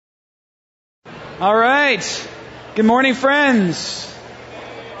All right. Good morning, friends.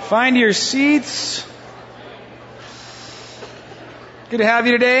 Find your seats. Good to have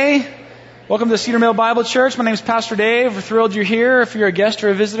you today. Welcome to Cedar Mill Bible Church. My name is Pastor Dave. We're thrilled you're here. If you're a guest or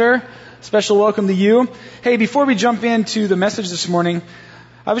a visitor, special welcome to you. Hey, before we jump into the message this morning,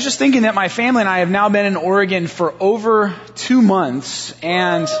 I was just thinking that my family and I have now been in Oregon for over 2 months,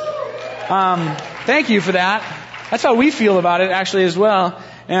 and thank you for that. That's how we feel about it, actually, as well.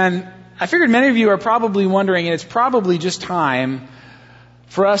 And I figured many of you are probably wondering, and it's probably just time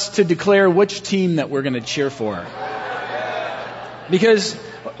for us to declare which team that we're going to cheer for. Because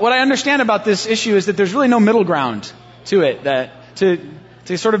what I understand about this issue is that there's really no middle ground to it. That to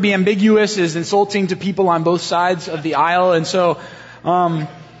sort of be ambiguous is insulting to people on both sides of the aisle. And so,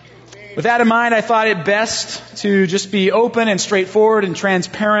 with that in mind, I thought it best to just be open and straightforward and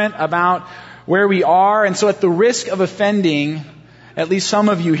transparent about where we are. And so at the risk of offending at least some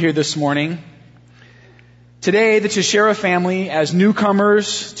of you here this morning, today the Teixeira family, as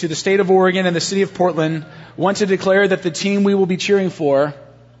newcomers to the state of Oregon and the city of Portland, want to declare that the team we will be cheering for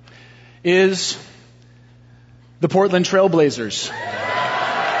is the Portland Trailblazers.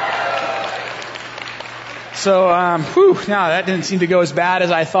 So, now that didn't seem to go as bad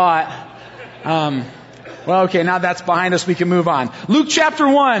as I thought. Well, okay, now that's behind us, we can move on. Luke chapter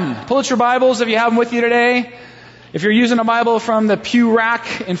 1. Pull out your Bibles if you have them with you today. If you're using a Bible from the pew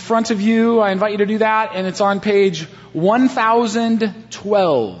rack in front of you, I invite you to do that, and it's on page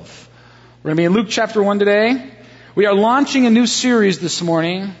 1012. We're going to be in Luke chapter 1 today. We are launching a new series this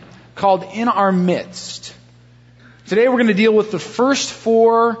morning called In Our Midst. Today we're going to deal with the first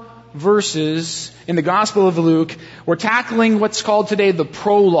 4 verses in the Gospel of Luke. We're tackling what's called today the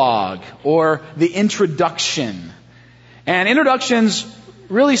prologue, or the introduction. And introductions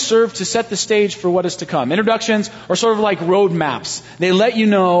really serve to set the stage for what is to come. Introductions are sort of like road maps. They let you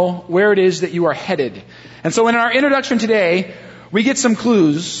know where it is that you are headed. And so in our introduction today, we get some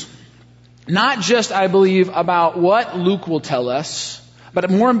clues, not just, I believe, about what Luke will tell us, but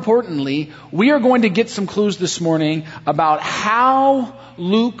more importantly, we are going to get some clues this morning about how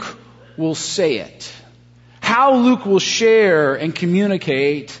Luke will say it. How Luke will share and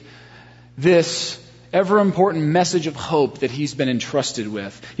communicate this ever important message of hope that he's been entrusted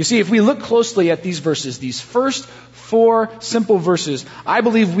with. You see, if we look closely at these verses, these first 4 simple verses, I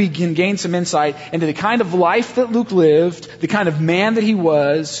believe we can gain some insight into the kind of life that Luke lived, the kind of man that he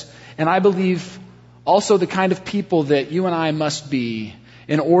was, and I believe also the kind of people that you and I must be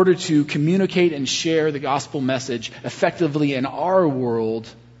in order to communicate and share the gospel message effectively in our world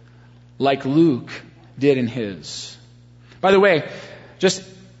like Luke did in his. By the way, just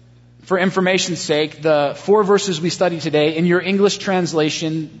for information's sake, the 4 verses we study today, in your English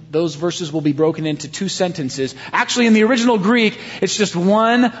translation, those verses will be broken into 2 sentences. Actually, in the original Greek, it's just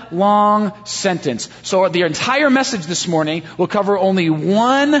one long sentence. So the entire message this morning will cover only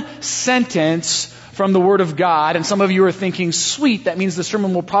 1 sentence from the Word of God. And some of you are thinking, sweet, that means the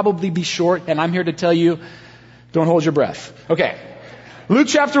sermon will probably be short. And I'm here to tell you, don't hold your breath. Okay. Luke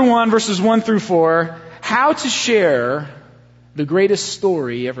chapter 1, verses 1 through 4, how to share the greatest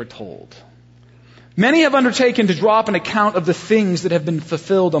story ever told. Many have undertaken to draw up an account of the things that have been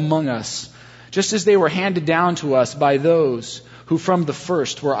fulfilled among us, just as they were handed down to us by those who from the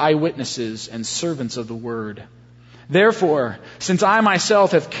first were eyewitnesses and servants of the word. Therefore, since I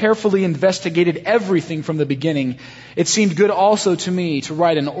myself have carefully investigated everything from the beginning, it seemed good also to me to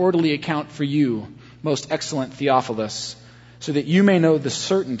write an orderly account for you, most excellent Theophilus, so that you may know the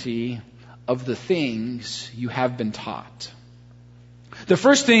certainty of the things you have been taught. The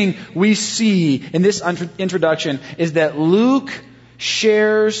first thing we see in this introduction is that Luke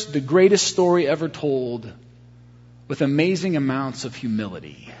shares the greatest story ever told with amazing amounts of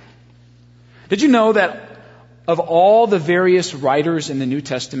humility. Did you know that of all the various writers in the New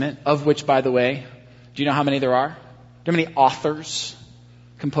Testament, of which, by the way, do you know how many there are? Do you know how many authors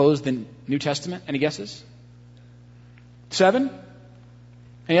composed the New Testament? Any guesses? 7?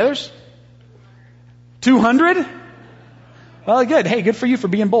 Any others? 200? Well, good. Hey, good for you for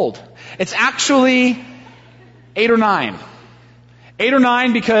being bold. It's actually 8 or 9. 8 or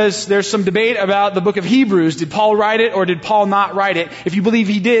 9 because there's some debate about the book of Hebrews. Did Paul write it or did Paul not write it? If you believe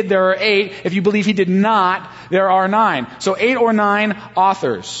he did, there are 8. If you believe he did not, there are 9. So 8 or 9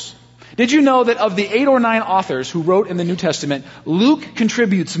 authors. Did you know that of the 8 or 9 authors who wrote in the New Testament, Luke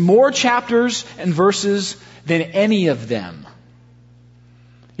contributes more chapters and verses than any of them?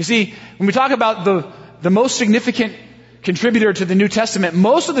 You see, when we talk about the most significant contributor to the New Testament,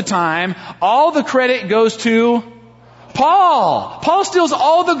 most of the time, all the credit goes to Paul. Paul steals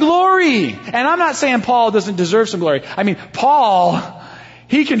all the glory. And I'm not saying Paul doesn't deserve some glory. I mean, Paul,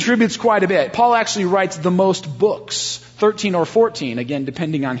 he contributes quite a bit. Paul actually writes the most books, 13 or 14, again,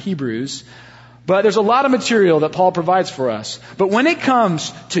 depending on Hebrews. But there's a lot of material that Paul provides for us. But when it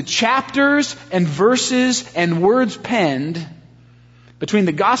comes to chapters and verses and words penned, between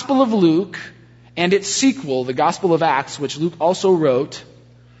the Gospel of Luke and its sequel, the Gospel of Acts, which Luke also wrote,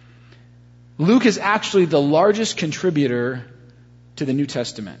 Luke is actually the largest contributor to the New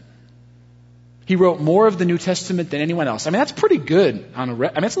Testament. He wrote more of the New Testament than anyone else. I mean, that's pretty good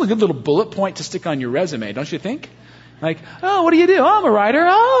that's a good little bullet point to stick on your resume, don't you think? Like, oh, what do you do? Oh, I'm a writer.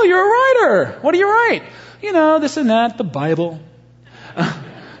 Oh, you're a writer. What do you write? You know, this and that, the Bible.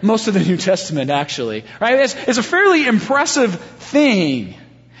 Most of the New Testament, actually. Right? It's a fairly impressive thing.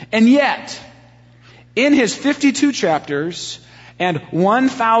 And yet, in his 52 chapters and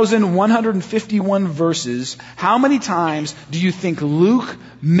 1,151 verses, how many times do you think Luke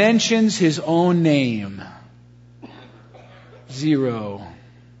mentions his own name? 0.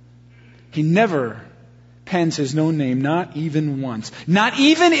 He never pens his own name, not even once. Not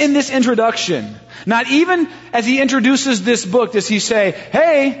even in this introduction. Not even as he introduces this book does he say,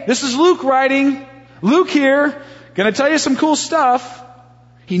 hey, this is Luke writing. Luke here. Gonna tell you some cool stuff.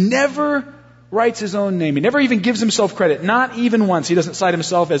 He never writes his own name. He never even gives himself credit. Not even once. He doesn't cite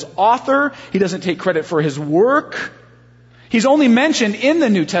himself as author. He doesn't take credit for his work. He's only mentioned in the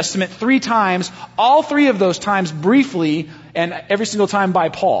New Testament 3 times. All 3 of those times briefly, and every single time by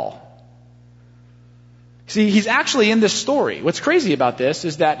Paul. See, he's actually in this story. What's crazy about this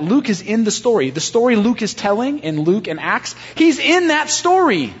is that Luke is in the story. The story Luke is telling in Luke and Acts, he's in that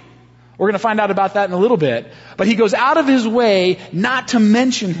story. We're going to find out about that in a little bit. But he goes out of his way not to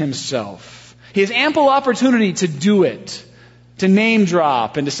mention himself. He has ample opportunity to do it, to name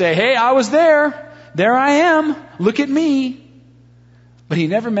drop and to say, hey, I was there. There I am. Look at me. But he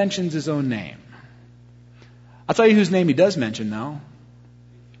never mentions his own name. I'll tell you whose name he does mention, though.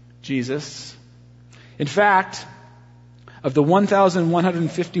 Jesus. In fact, of the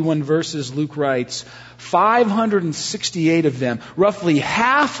 1,151 verses Luke writes, 568 of them, roughly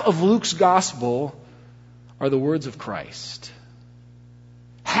half of Luke's gospel, are the words of Christ.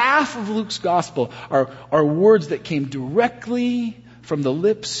 Half of Luke's gospel are words that came directly from the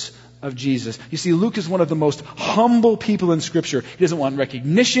lips of Jesus. You see, Luke is one of the most humble people in Scripture. He doesn't want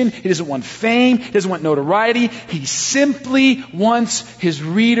recognition. He doesn't want fame. He doesn't want notoriety. He simply wants his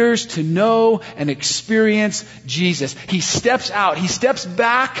readers to know and experience Jesus. He steps out. He steps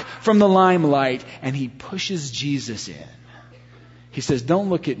back from the limelight and he pushes Jesus in. He says, don't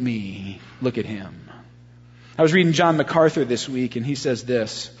look at me. Look at him. I was reading John MacArthur this week and he says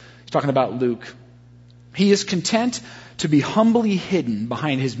this. He's talking about Luke. He is content to be humbly hidden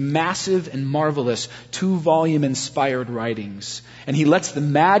behind his massive and marvelous 2-volume inspired writings. And he lets the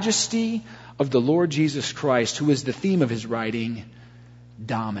majesty of the Lord Jesus Christ, who is the theme of his writing,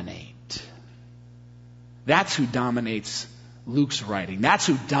 dominate. That's who dominates Luke's writing. That's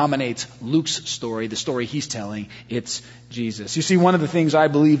who dominates Luke's story, the story he's telling. It's Jesus. You see, one of the things I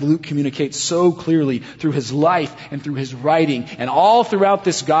believe Luke communicates so clearly through his life and through his writing and all throughout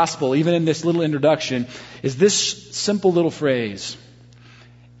this gospel, even in this little introduction, is this simple little phrase.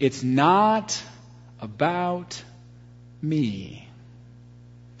 It's not about me.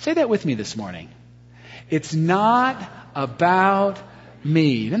 Say that with me this morning. It's not about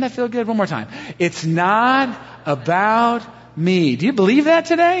me. Doesn't that feel good? One more time. It's not about me. Do you believe that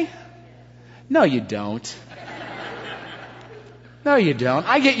today? No, you don't. No, you don't.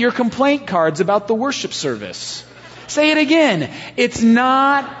 I get your complaint cards about the worship service. Say it again. It's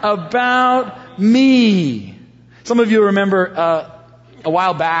not about me. Some of you remember a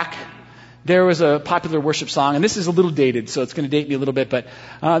while back, there was a popular worship song, and this is a little dated, so it's going to date me a little bit, but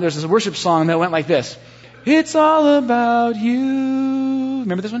there's this worship song that went like this. It's all about you.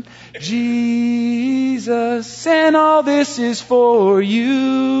 Remember this one? Jesus, and all this is for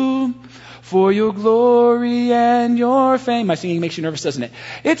you, for your glory and your fame. My singing makes you nervous, doesn't it?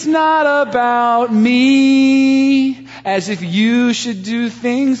 It's not about me, as if you should do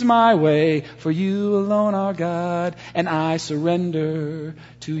things my way, for you alone are God, and I surrender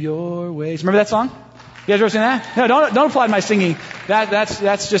to your ways. Remember that song? You guys ever sing that? No, don't applaud my singing.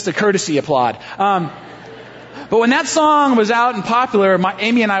 That's just a courtesy applaud. But when that song was out and popular,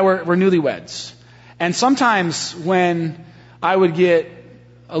 Amy and I were newlyweds. And sometimes when I would get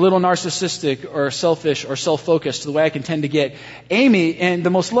a little narcissistic or selfish or self-focused, the way I can tend to get, Amy, in the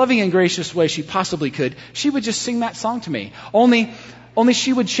most loving and gracious way she possibly could, she would just sing that song to me. Only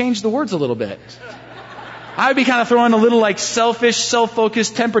she would change the words a little bit. I would be kind of throwing a little like selfish,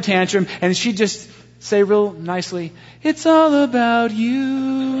 self-focused temper tantrum, and she'd just say real nicely, it's all about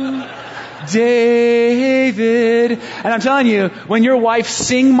you. David. And I'm telling you, when your wife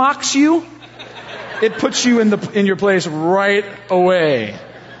sing mocks you, it puts you in your place right away.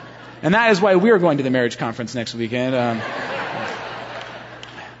 And that is why we are going to the marriage conference next weekend.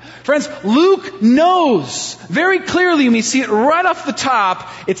 Friends, Luke knows very clearly, and we see it right off the top,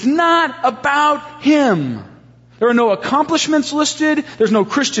 it's not about him. There are no accomplishments listed. There's no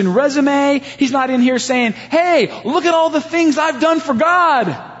Christian resume. He's not in here saying, hey, look at all the things I've done for God.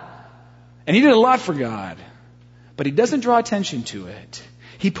 And he did a lot for God. But he doesn't draw attention to it.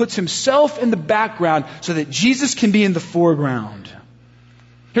 He puts himself in the background so that Jesus can be in the foreground.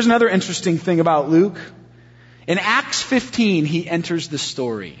 Here's another interesting thing about Luke. In Acts 15, he enters the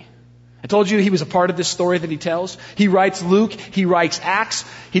story. I told you he was a part of this story that he tells. He writes Luke. He writes Acts.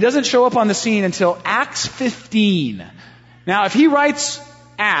 He doesn't show up on the scene until Acts 15. Now, if he writes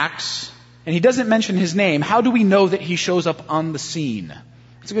Acts and he doesn't mention his name, how do we know that he shows up on the scene?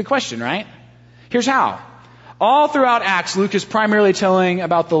 It's a good question, right? Here's how. All throughout Acts, Luke is primarily telling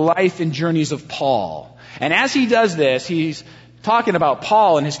about the life and journeys of Paul. And as he does this, he's talking about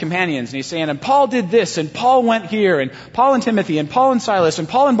Paul and his companions, and he's saying, and Paul did this, and Paul went here, and Paul and Timothy, and Paul and Silas, and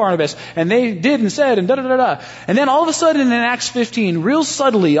Paul and Barnabas, and they did and said, and da-da-da-da. And then all of a sudden in Acts 15, real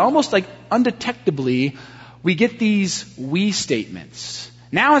subtly, almost like undetectably, we get these we statements.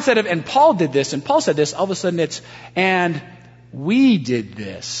 Now instead of, and Paul did this, and Paul said this, all of a sudden it's, and we did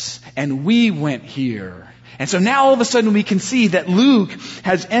this, and we went here. And so now all of a sudden we can see that Luke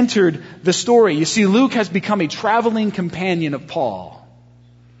has entered the story. You see, Luke has become a traveling companion of Paul.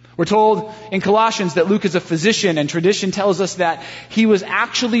 We're told in Colossians that Luke is a physician, and tradition tells us that he was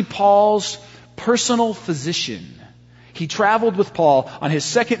actually Paul's personal physician. He traveled with Paul on his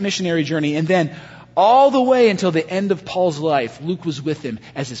second missionary journey, and then all the way until the end of Paul's life, Luke was with him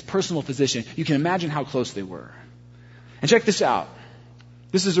as his personal physician. You can imagine how close they were. And check this out.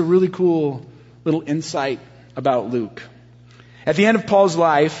 This is a really cool little insight about Luke. At the end of Paul's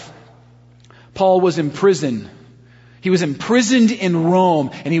life, Paul was in prison. He was imprisoned in Rome,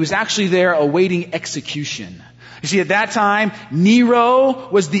 and he was actually there awaiting execution. You see, at that time, Nero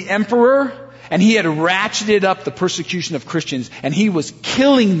was the emperor, and he had ratcheted up the persecution of Christians, and he was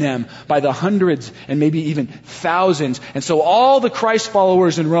killing them by the hundreds and maybe even thousands. And so all the Christ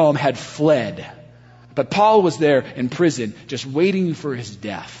followers in Rome had fled. But Paul was there in prison, just waiting for his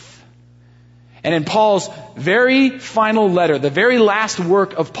death. And in Paul's very final letter, the very last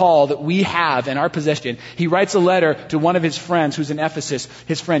work of Paul that we have in our possession, he writes a letter to one of his friends who's in Ephesus,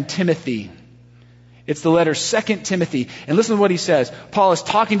 his friend Timothy. It's the letter 2 Timothy. And listen to what he says. Paul is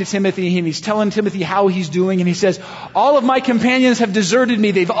talking to Timothy, and he's telling Timothy how he's doing. And he says, all of my companions have deserted me.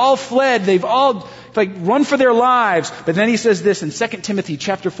 They've all fled. They've all run for their lives. But then he says this in 2 Timothy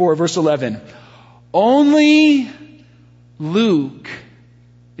chapter 4, verse 11. Only Luke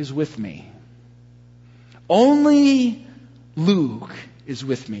is with me. Only Luke is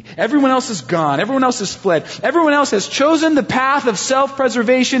with me. Everyone else is gone. Everyone else has fled. Everyone else has chosen the path of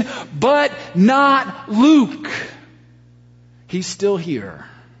self-preservation, but not Luke. He's still here.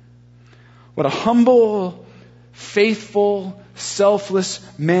 What a humble, faithful, selfless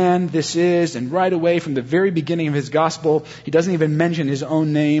man this is. And right away from the very beginning of his gospel, he doesn't even mention his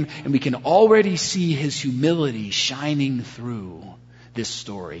own name. And we can already see his humility shining through this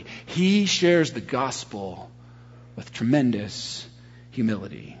story. He shares the gospel with tremendous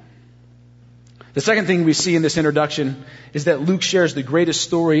humility. The second thing we see in this introduction is that Luke shares the greatest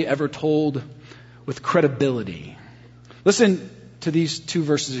story ever told with credibility. Listen to these two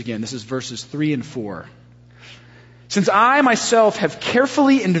verses again. This is verses 3 and 4. Since I myself have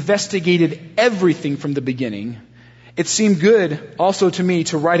carefully investigated everything from the beginning, it seemed good also to me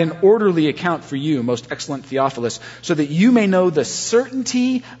to write an orderly account for you, most excellent Theophilus, so that you may know the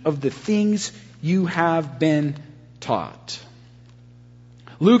certainty of the things you have been taught.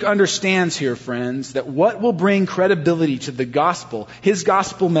 Luke understands here, friends, that what will bring credibility to the gospel, his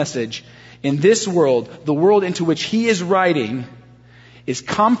gospel message, in this world, the world into which he is writing, is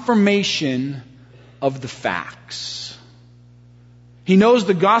confirmation of the facts. He knows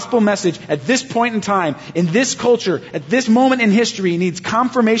the gospel message at this point in time, in this culture, at this moment in history, needs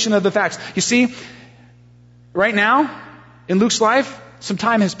confirmation of the facts. You see, right now, in Luke's life, some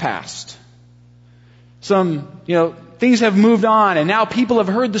time has passed. Things have moved on, and now people have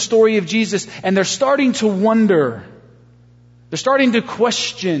heard the story of Jesus, and they're starting to wonder. They're starting to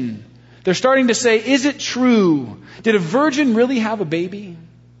question. They're starting to say, is it true? Did a virgin really have a baby?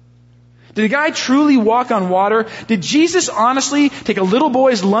 Did a guy truly walk on water? Did Jesus honestly take a little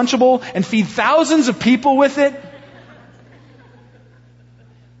boy's Lunchable and feed thousands of people with it?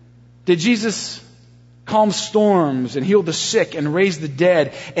 Did Jesus calm storms and heal the sick and raise the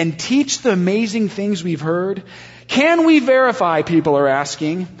dead and teach the amazing things we've heard? Can we verify, people are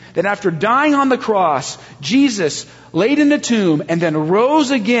asking, that after dying on the cross, Jesus laid in the tomb and then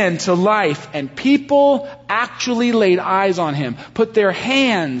rose again to life, and people actually laid eyes on him, put their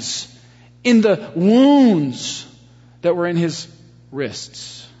hands in the wounds that were in his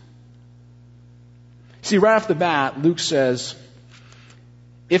wrists? See, right off the bat, Luke says,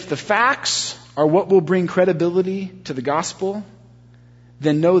 if the facts are what will bring credibility to the gospel,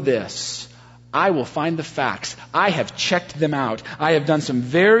 then know this: I will find the facts. I have checked them out. I have done some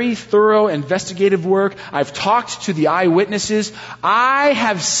very thorough investigative work. I've talked to the eyewitnesses. I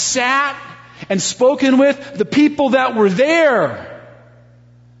have sat and spoken with the people that were there.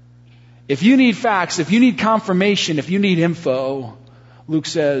 If you need facts, if you need confirmation, if you need info, Luke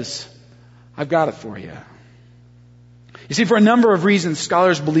says, I've got it for you. You see, for a number of reasons,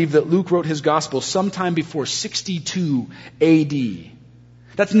 scholars believe that Luke wrote his gospel sometime before 62 AD.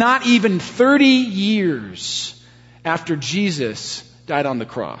 That's not even 30 years after Jesus died on the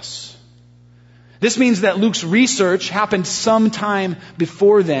cross. This means that Luke's research happened sometime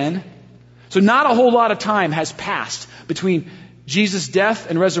before then. So not a whole lot of time has passed between Jesus' death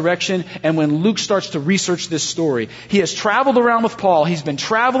and resurrection and when Luke starts to research this story. He has traveled around with Paul. He's been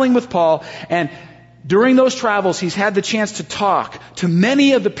traveling with Paul. And during those travels, he's had the chance to talk to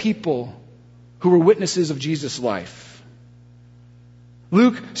many of the people who were witnesses of Jesus' life.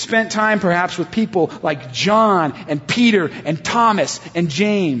 Luke spent time perhaps with people like John and Peter and Thomas and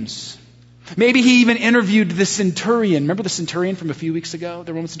James. Maybe he even interviewed the centurion. Remember the centurion from a few weeks ago,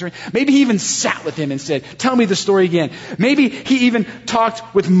 the Roman centurion? Maybe he even sat with him and said, tell me the story again. Maybe he even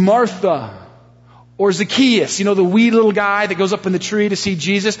talked with Martha or Zacchaeus, the wee little guy that goes up in the tree to see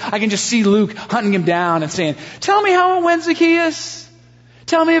Jesus. I can just see Luke hunting him down and saying, tell me how it went, Zacchaeus.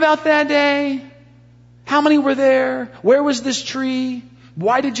 Tell me about that day. How many were there? Where was this tree?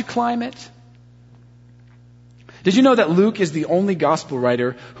 Why did you climb it? Did you know that Luke is the only gospel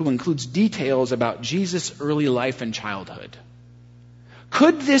writer who includes details about Jesus' early life and childhood?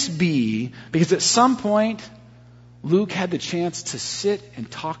 Could this be because at some point Luke had the chance to sit and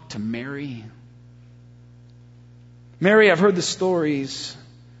talk to Mary? Mary, I've heard the stories,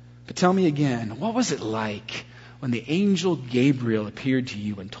 but tell me again, what was it like when the angel Gabriel appeared to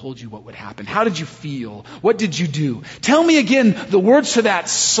you and told you what would happen? How did you feel? What did you do? Tell me again the words to that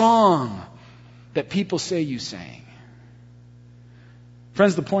song that people say you sang.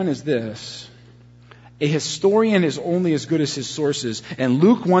 Friends, the point is this. A historian is only as good as his sources, and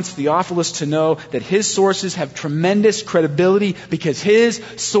Luke wants Theophilus to know that his sources have tremendous credibility because his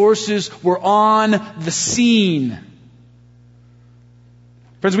sources were on the scene.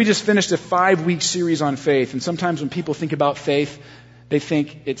 Friends, we just finished a 5-week series on faith, and sometimes when people think about faith, they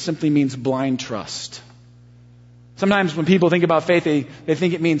think it simply means blind trust. Sometimes when people think about faith, they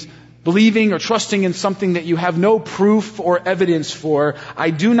think it means believing or trusting in something that you have no proof or evidence for.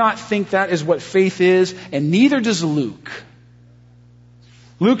 I do not think that is what faith is, and neither does Luke.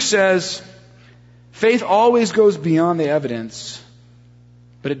 Luke says, faith always goes beyond the evidence,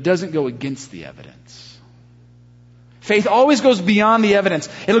 but it doesn't go against the evidence. Faith always goes beyond the evidence.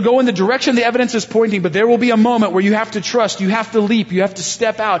 It'll go in the direction the evidence is pointing, but there will be a moment where you have to trust, you have to leap, you have to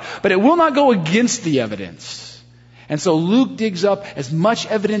step out, but it will not go against the evidence. And so Luke digs up as much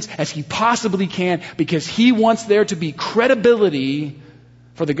evidence as he possibly can because he wants there to be credibility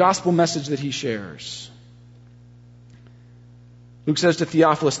for the gospel message that he shares. Luke says to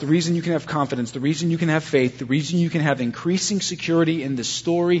Theophilus, the reason you can have confidence, the reason you can have faith, the reason you can have increasing security in this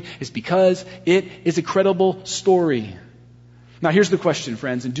story is because it is a credible story. Now here's the question,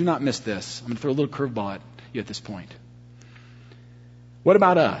 friends, and do not miss this. I'm going to throw a little curveball at you at this point. What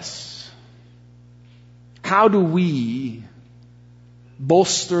about us? How do we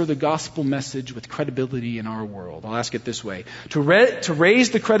bolster the gospel message with credibility in our world? I'll ask it this way. To raise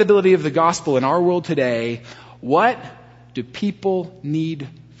the credibility of the gospel in our world today, what do people need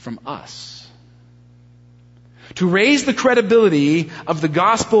from us? To raise the credibility of the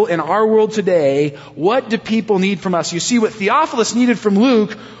gospel in our world today, what do people need from us? You see, what Theophilus needed from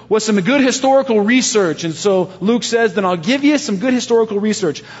Luke was some good historical research. And so Luke says, then I'll give you some good historical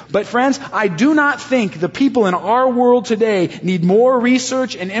research. But friends, I do not think the people in our world today need more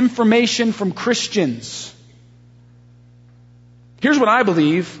research and information from Christians. Here's what I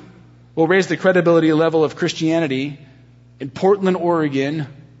believe will raise the credibility level of Christianity in Portland, Oregon,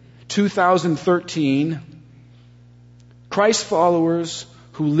 2013. Christ followers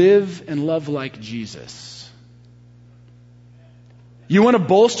who live and love like Jesus. You want to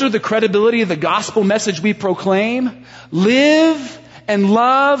bolster the credibility of the gospel message we proclaim? Live and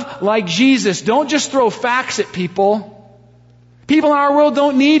love like Jesus. Don't just throw facts at people. People in our world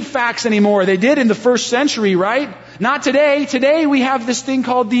don't need facts anymore. They did in the first century, right? Not today. Today we have this thing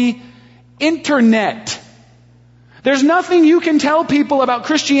called the internet. There's nothing you can tell people about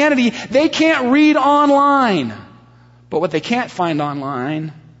Christianity they can't read online. But what they can't find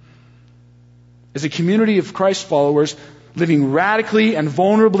online is a community of Christ followers living radically and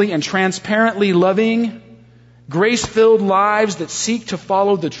vulnerably and transparently loving, grace-filled lives that seek to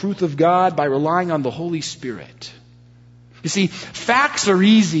follow the truth of God by relying on the Holy Spirit. You see, facts are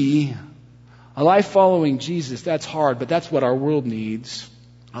easy. A life following Jesus, that's hard, but that's what our world needs.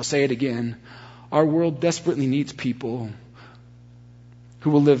 I'll say it again. Our world desperately needs people who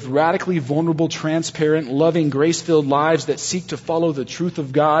will live radically vulnerable, transparent, loving, grace-filled lives that seek to follow the truth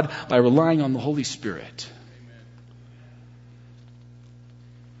of God by relying on the Holy Spirit. Amen.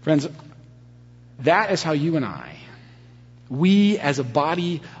 Friends, that is how you and I, we as a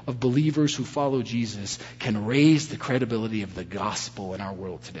body of believers who follow Jesus, can raise the credibility of the gospel in our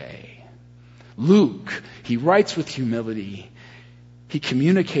world today. Luke, he writes with humility. He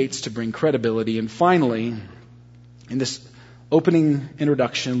communicates to bring credibility. And finally, in this opening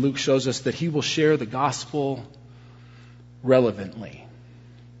introduction, Luke shows us that he will share the gospel relevantly.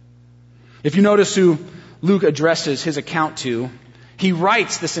 If you notice who Luke addresses his account to, he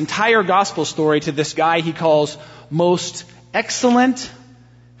writes this entire gospel story to this guy he calls Most Excellent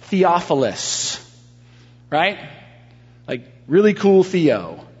Theophilus. Right? Like really cool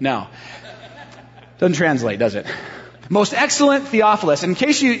Theo. No. Doesn't translate, does it? Most Excellent Theophilus. In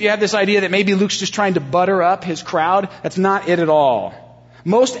case you have this idea that maybe Luke's just trying to butter up his crowd, that's not it at all.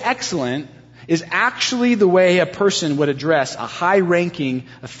 Most excellent is actually the way a person would address a high-ranking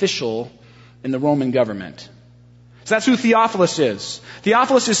official in the Roman government. So that's who Theophilus is.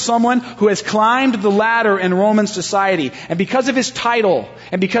 Theophilus is someone who has climbed the ladder in Roman society. And because of his title,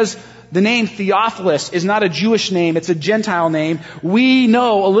 and because the name Theophilus is not a Jewish name, it's a Gentile name, we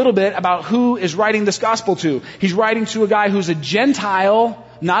know a little bit about who is writing this gospel to. He's writing to a guy who's a Gentile,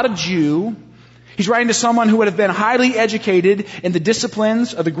 not a Jew. He's writing to someone who would have been highly educated in the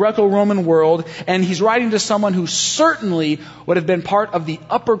disciplines of the Greco-Roman world, and he's writing to someone who certainly would have been part of the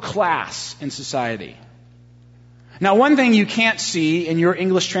upper class in society. Now, one thing you can't see in your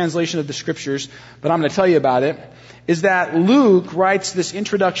English translation of the Scriptures, but I'm going to tell you about it, is that Luke writes this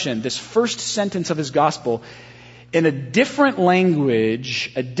introduction, this first sentence of his gospel, in a different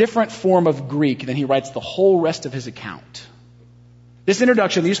language, a different form of Greek than he writes the whole rest of his account. This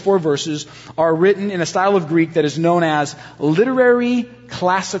introduction, these 4 verses, are written in a style of Greek that is known as literary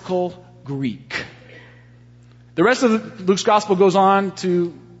classical Greek. The rest of Luke's gospel goes on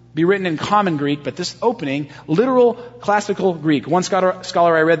to be written in common Greek, but this opening, literal classical Greek. One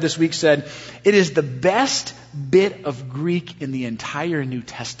scholar I read this week said, it is the best bit of Greek in the entire New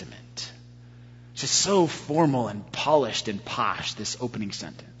Testament. It's just so formal and polished and posh, this opening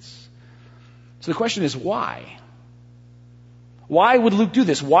sentence. So the question is, why? Why would Luke do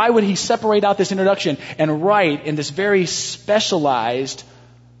this? Why would he separate out this introduction and write in this very specialized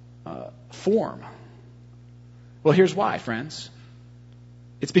form? Well, here's why, friends.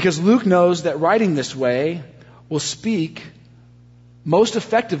 It's because Luke knows that writing this way will speak most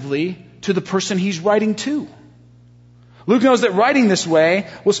effectively to the person he's writing to. Luke knows that writing this way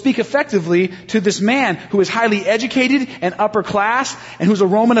will speak effectively to this man who is highly educated and upper class and who's a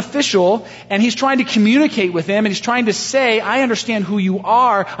Roman official, and he's trying to communicate with him, and he's trying to say, I understand who you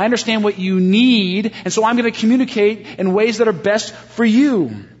are, I understand what you need, and so I'm going to communicate in ways that are best for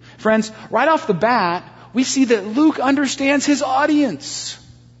you. Friends, right off the bat, we see that Luke understands his audience.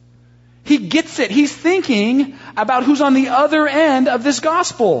 He gets it. He's thinking about who's on the other end of this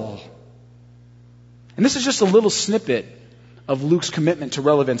gospel. And this is just a little snippet of Luke's commitment to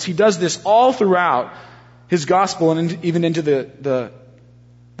relevance. He does this all throughout his gospel and even into the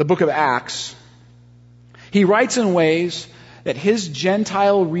book of Acts. He writes in ways that his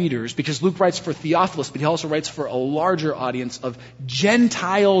Gentile readers, because Luke writes for Theophilus, but he also writes for a larger audience of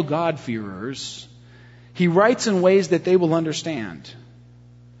Gentile God-fearers, he writes in ways that they will understand.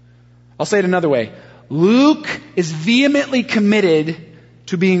 I'll say it another way. Luke is vehemently committed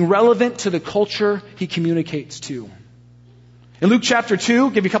to being relevant to the culture he communicates to. In Luke chapter 2, I'll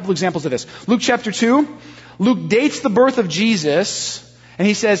give you a couple examples of this. Luke chapter 2, Luke dates the birth of Jesus, and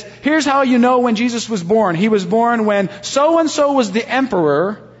he says, here's how you know when Jesus was born. He was born when so-and-so was the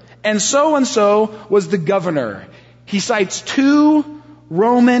emperor, and so-and-so was the governor. He cites 2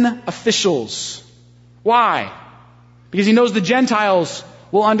 Roman officials. Why? Because he knows the Gentiles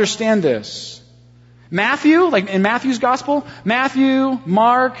will understand this. Matthew, like in Matthew's gospel, Matthew,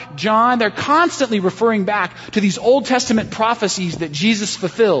 Mark, John, they're constantly referring back to these Old Testament prophecies that Jesus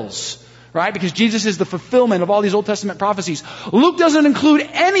fulfills, right? Because Jesus is the fulfillment of all these Old Testament prophecies. Luke doesn't include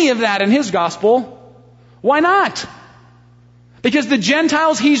any of that in his gospel. Why not? Because the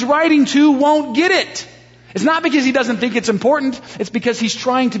Gentiles he's writing to won't get it. It's not because he doesn't think it's important. It's because he's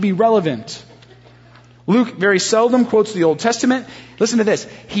trying to be relevant. Luke very seldom quotes the Old Testament. Listen to this.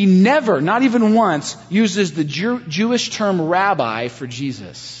 He never, not even once, uses the Jewish term rabbi for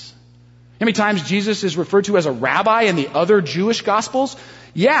Jesus. How many times Jesus is referred to as a rabbi in the other Jewish Gospels?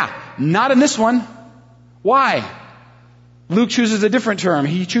 Yeah, not in this one. Why? Luke chooses a different term.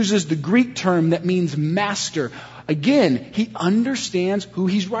 He chooses the Greek term that means master. Again, he understands who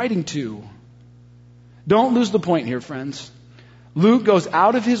he's writing to. Don't lose the point here, friends. Luke goes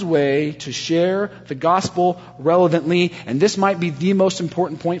out of his way to share the gospel relevantly, and this might be the most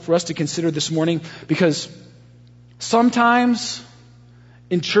important point for us to consider this morning, because sometimes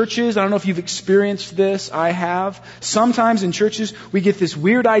in churches, I don't know if you've experienced this, I have, sometimes in churches we get this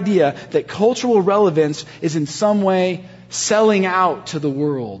weird idea that cultural relevance is in some way selling out to the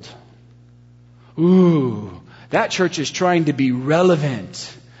world. Ooh, that church is trying to be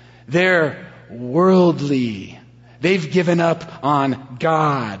relevant. They're worldly. They've given up on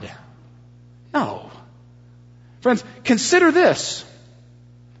God. No. Friends, consider this.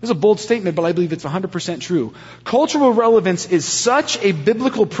 This is a bold statement, but I believe it's 100% true. Cultural relevance is such a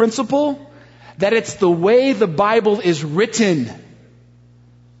biblical principle that it's the way the Bible is written.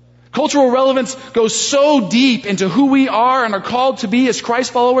 Cultural relevance goes so deep into who we are and are called to be as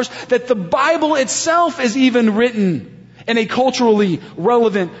Christ followers that the Bible itself is even written in a culturally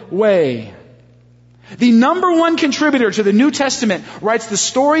relevant way. The number one contributor to the New Testament writes the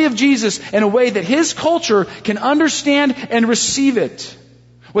story of Jesus in a way that his culture can understand and receive it.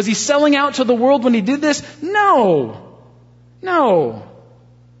 Was he selling out to the world when he did this? No. No.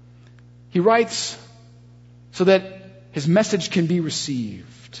 He writes so that his message can be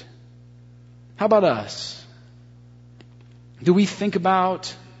received. How about us? Do we think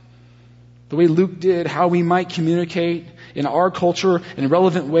about the way Luke did, how we might communicate in our culture in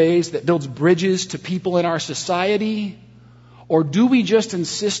relevant ways that builds bridges to people in our society? Or do we just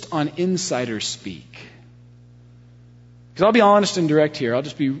insist on insider speak? Because I'll be honest and direct here. I'll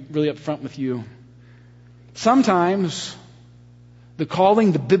just be really upfront with you. Sometimes the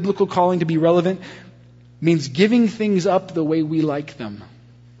biblical calling to be relevant means giving things up the way we like them.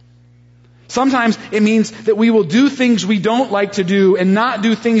 Sometimes it means that we will do things we don't like to do and not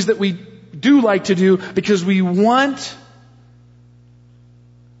do things that we do like to do because we want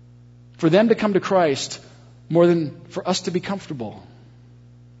for them to come to Christ more than for us to be comfortable.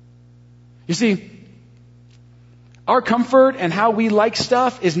 You see, our comfort and how we like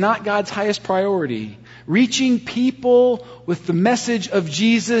stuff is not God's highest priority. Reaching people with the message of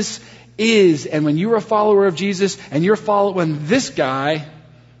Jesus is. And when you're a follower of Jesus and you're following this guy,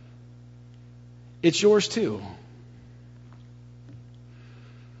 it's yours too.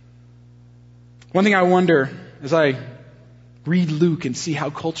 One thing I wonder as I read Luke and see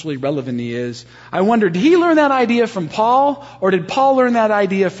how culturally relevant he is, I wonder, did he learn that idea from Paul or did Paul learn that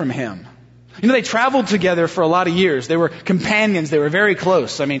idea from him? You know, they traveled together for a lot of years. They were companions. They were very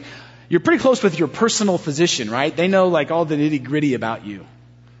close. I mean, you're pretty close with your personal physician, right? They know like all the nitty-gritty about you.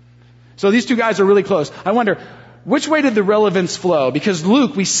 So these two guys are really close. I wonder, which way did the relevance flow? Because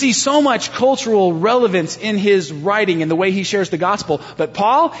Luke, we see so much cultural relevance in his writing and the way he shares the gospel. But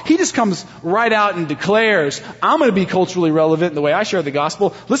Paul, he just comes right out and declares, I'm going to be culturally relevant in the way I share the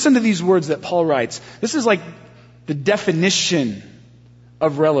gospel. Listen to these words that Paul writes. This is like the definition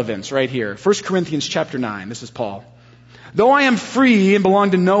of relevance right here. 1 Corinthians chapter 9. This is Paul. Though I am free and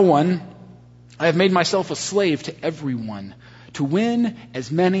belong to no one, I have made myself a slave to everyone to win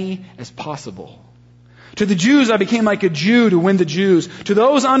as many as possible. To the Jews, I became like a Jew to win the Jews. To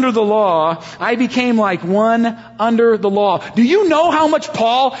those under the law, I became like one under the law. Do you know how much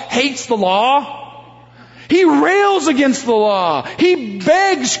Paul hates the law? He rails against the law. He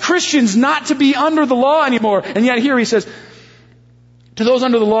begs Christians not to be under the law anymore. And yet here he says, to those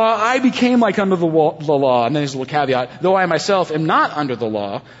under the law, I became like under the law. And then there's a little caveat, though I myself am not under the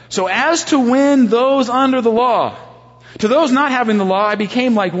law, so as to win those under the law. To those not having the law, I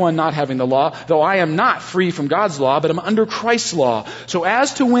became like one not having the law, though I am not free from God's law, but am under Christ's law, so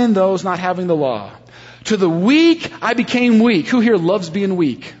as to win those not having the law. To the weak, I became weak. Who here loves being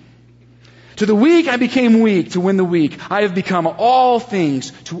weak? To the weak, I became weak to win the weak. I have become all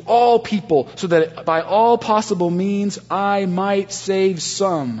things to all people, so that by all possible means I might save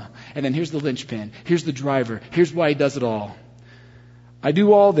some. And then here's the linchpin. Here's the driver. Here's why he does it all. I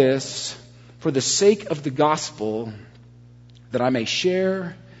do all this for the sake of the gospel, that I may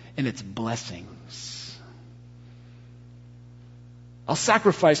share in its blessings. I'll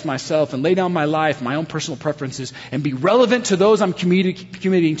sacrifice myself and lay down my life, my own personal preferences, and be relevant to those I'm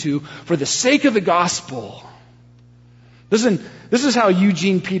committing to for the sake of the gospel. Listen, this is how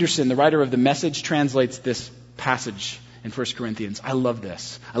Eugene Peterson, the writer of The Message, translates this passage in 1 Corinthians. I love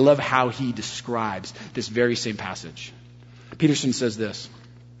this. I love how he describes this very same passage. Peterson says this.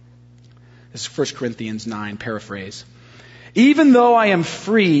 This is 1 Corinthians 9, paraphrase. Even though I am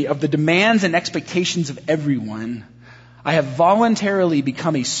free of the demands and expectations of everyone, I have voluntarily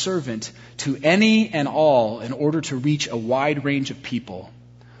become a servant to any and all in order to reach a wide range of people.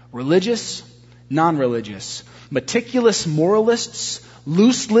 Religious, non-religious, meticulous moralists,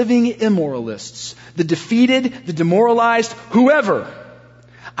 loose-living immoralists, the defeated, the demoralized, whoever.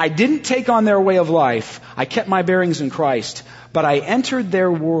 I didn't take on their way of life. I kept my bearings in Christ, but I entered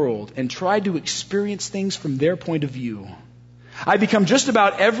their world and tried to experience things from their point of view. I become just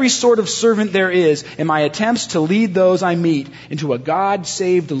about every sort of servant there is in my attempts to lead those I meet into a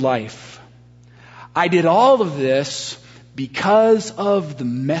God-saved life. I did all of this because of the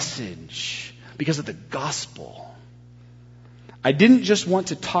message, because of the gospel. I didn't just want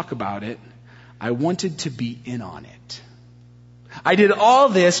to talk about it, I wanted to be in on it. I did all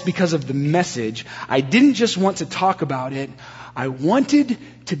this because of the message. I didn't just want to talk about it, I wanted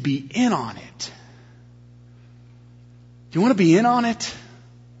to be in on it. Do you want to be in on it?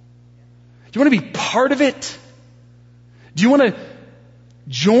 Do you want to be part of it? Do you want to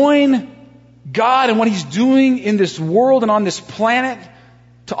join God and what He's doing in this world and on this planet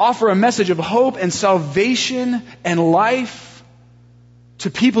to offer a message of hope and salvation and life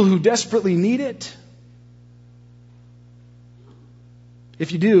to people who desperately need it?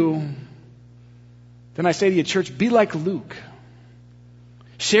 If you do, then I say to you, church, be like Luke.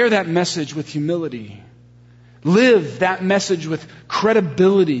 Share that message with humility. Live that message with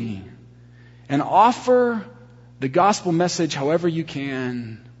credibility. And offer the gospel message however you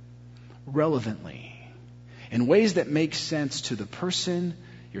can, relevantly, in ways that make sense to the person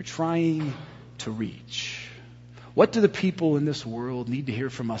you're trying to reach. What do the people in this world need to hear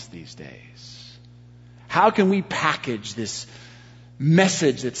from us these days? How can we package this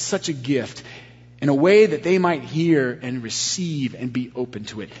message that's such a gift in a way that they might hear and receive and be open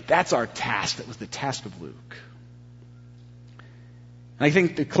to it? That's our task. That was the task of Luke. And I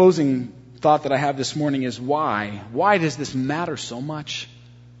think the closing thought that I have this morning is why? Why does this matter so much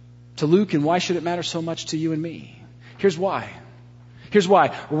to Luke, and why should it matter so much to you and me? Here's why. Here's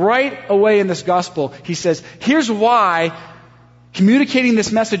why. Right away in this gospel, he says, here's why communicating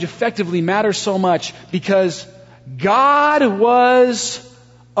this message effectively matters so much, because God was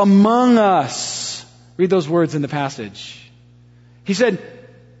among us. Read those words in the passage. He said,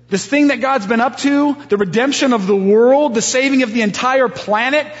 this thing that God's been up to, the redemption of the world, the saving of the entire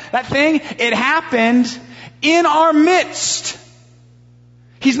planet, that thing, it happened in our midst.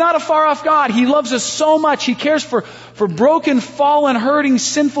 He's not a far-off God. He loves us so much. He cares for broken, fallen, hurting,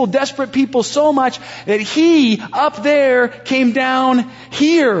 sinful, desperate people so much that He, up there, came down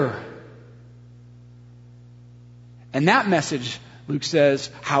here. And that message, Luke says,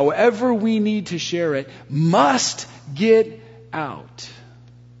 however we need to share it, must get out.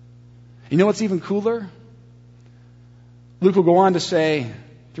 You know what's even cooler? Luke will go on to say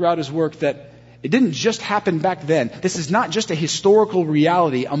throughout his work that it didn't just happen back then. This is not just a historical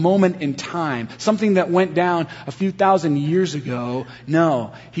reality, a moment in time, something that went down a few thousand years ago.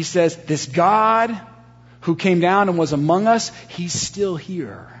 No, he says this God who came down and was among us, He's still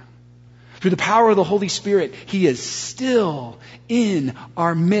here. Through the power of the Holy Spirit, He is still in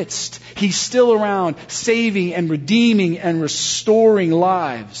our midst. He's still around, saving and redeeming and restoring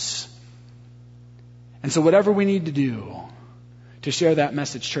lives. And so whatever we need to do to share that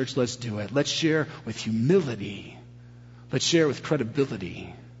message, church, let's do it. Let's share with humility. Let's share with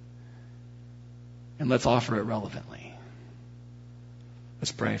credibility. And let's offer it relevantly.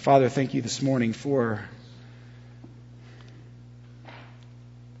 Let's pray. Father, thank you this morning for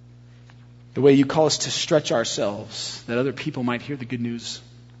the way you call us to stretch ourselves, that other people might hear the good news.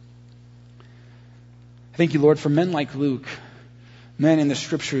 Thank you, Lord, for men like Luke, men in the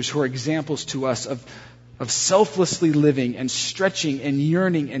Scriptures who are examples to us of selflessly living and stretching and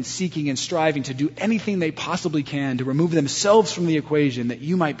yearning and seeking and striving to do anything they possibly can to remove themselves from the equation, that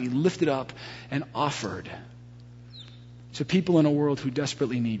you might be lifted up and offered to people in a world who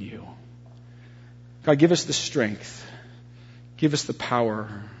desperately need you. God, give us the strength. Give us the power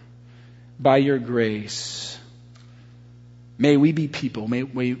by your grace. May we be people. May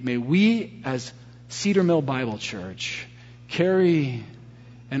we as Cedar Mill Bible Church carry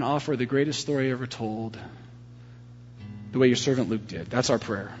and offer the greatest story ever told the way your servant Luke did. That's our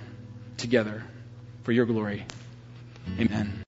prayer together for your glory. Amen.